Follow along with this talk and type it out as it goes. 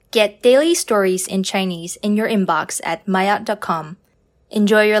Get daily stories in Chinese in your inbox at maya.com.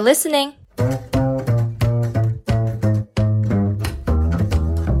 Enjoy your listening!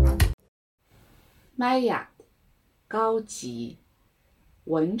 玛雅高级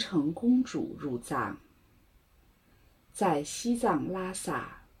文成公主入藏。在西藏拉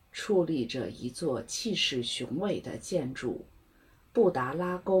萨矗立着一座气势雄伟的建筑——布达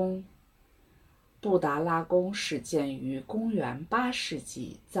拉宫。布达拉宫始建于公元8世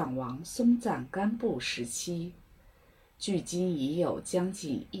纪藏王松赞干布时期，距今已有将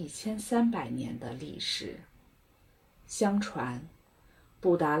近1300年的历史。相传，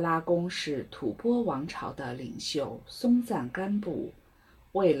布达拉宫是吐蕃王朝的领袖松赞干布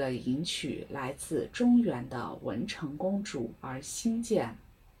为了迎娶来自中原的文成公主而兴建。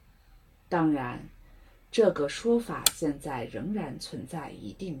当然，这个说法现在仍然存在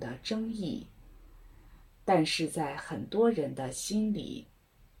一定的争议。但是在很多人的心里，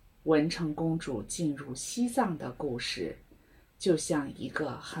文成公主进入西藏的故事，就像一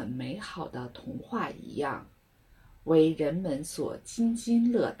个很美好的童话一样，为人们所津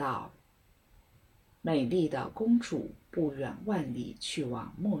津乐道。美丽的公主不远万里去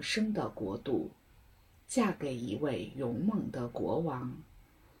往陌生的国度，嫁给一位勇猛的国王，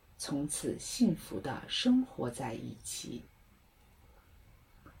从此幸福地生活在一起。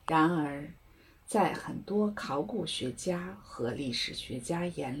然而，在很多考古学家和历史学家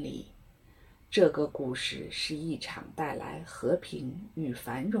眼里，这个故事是一场带来和平与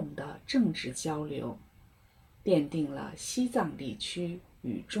繁荣的政治交流，奠定了西藏地区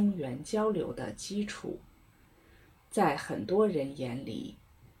与中原交流的基础。在很多人眼里，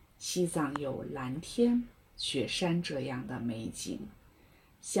西藏有蓝天、雪山这样的美景，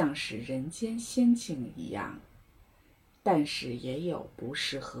像是人间仙境一样。但是也有不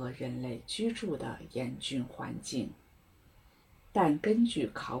适合人类居住的严峻环境。但根据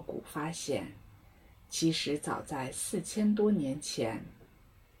考古发现，其实早在4000多年前，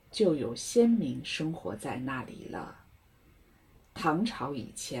就有先民生活在那里了。唐朝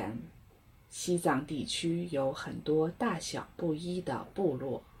以前，西藏地区有很多大小不一的部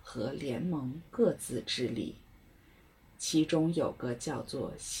落和联盟各自治理，其中有个叫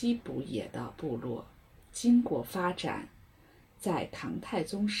做西卜野的部落，经过发展，在唐太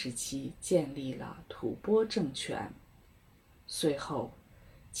宗时期建立了吐蕃政权。随后，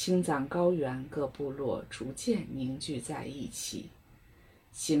青藏高原各部落逐渐凝聚在一起，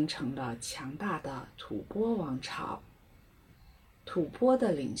形成了强大的吐蕃王朝。吐蕃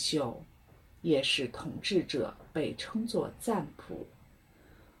的领袖也是统治者被称作赞普。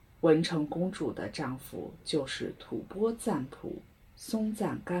文成公主的丈夫就是吐蕃赞普松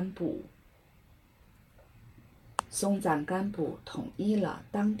赞干布。松赞干布统一了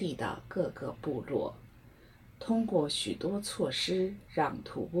当地的各个部落，通过许多措施让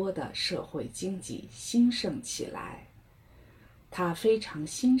吐蕃的社会经济兴盛起来。他非常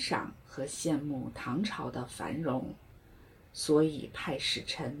欣赏和羡慕唐朝的繁荣，所以派使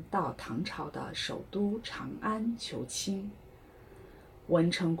臣到唐朝的首都长安求亲。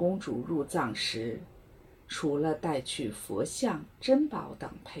文成公主入藏时，除了带去佛像、珍宝等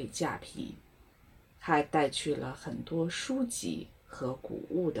陪嫁品，还带去了很多书籍和谷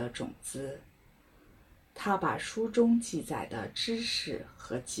物的种子。他把书中记载的知识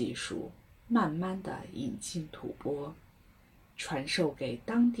和技术慢慢地引进吐蕃，传授给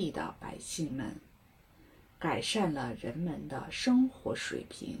当地的百姓们，改善了人们的生活水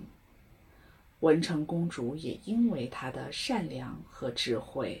平。文成公主也因为她的善良和智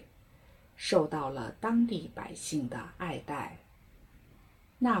慧，受到了当地百姓的爱戴。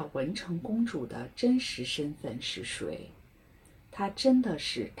那文成公主的真实身份是谁？她真的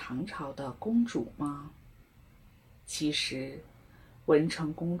是唐朝的公主吗？其实，文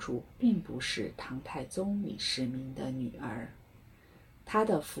成公主并不是唐太宗李世民的女儿，她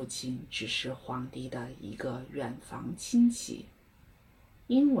的父亲只是皇帝的一个远房亲戚。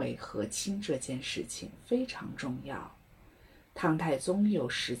因为和亲这件事情非常重要，唐太宗又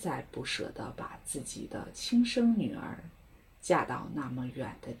实在不舍得把自己的亲生女儿嫁到那么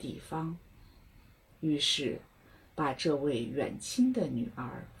远的地方，于是把这位远亲的女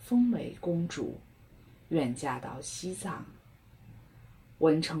儿封为公主，远嫁到西藏。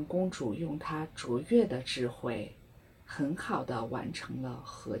文成公主用她卓越的智慧，很好地完成了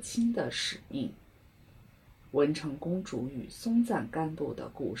和亲的使命。文成公主与松赞干布的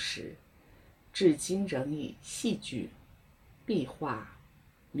故事，至今仍以戏剧、壁画、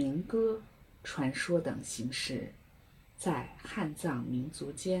民歌、传说等形式在汉藏民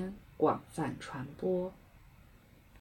族间广泛传播。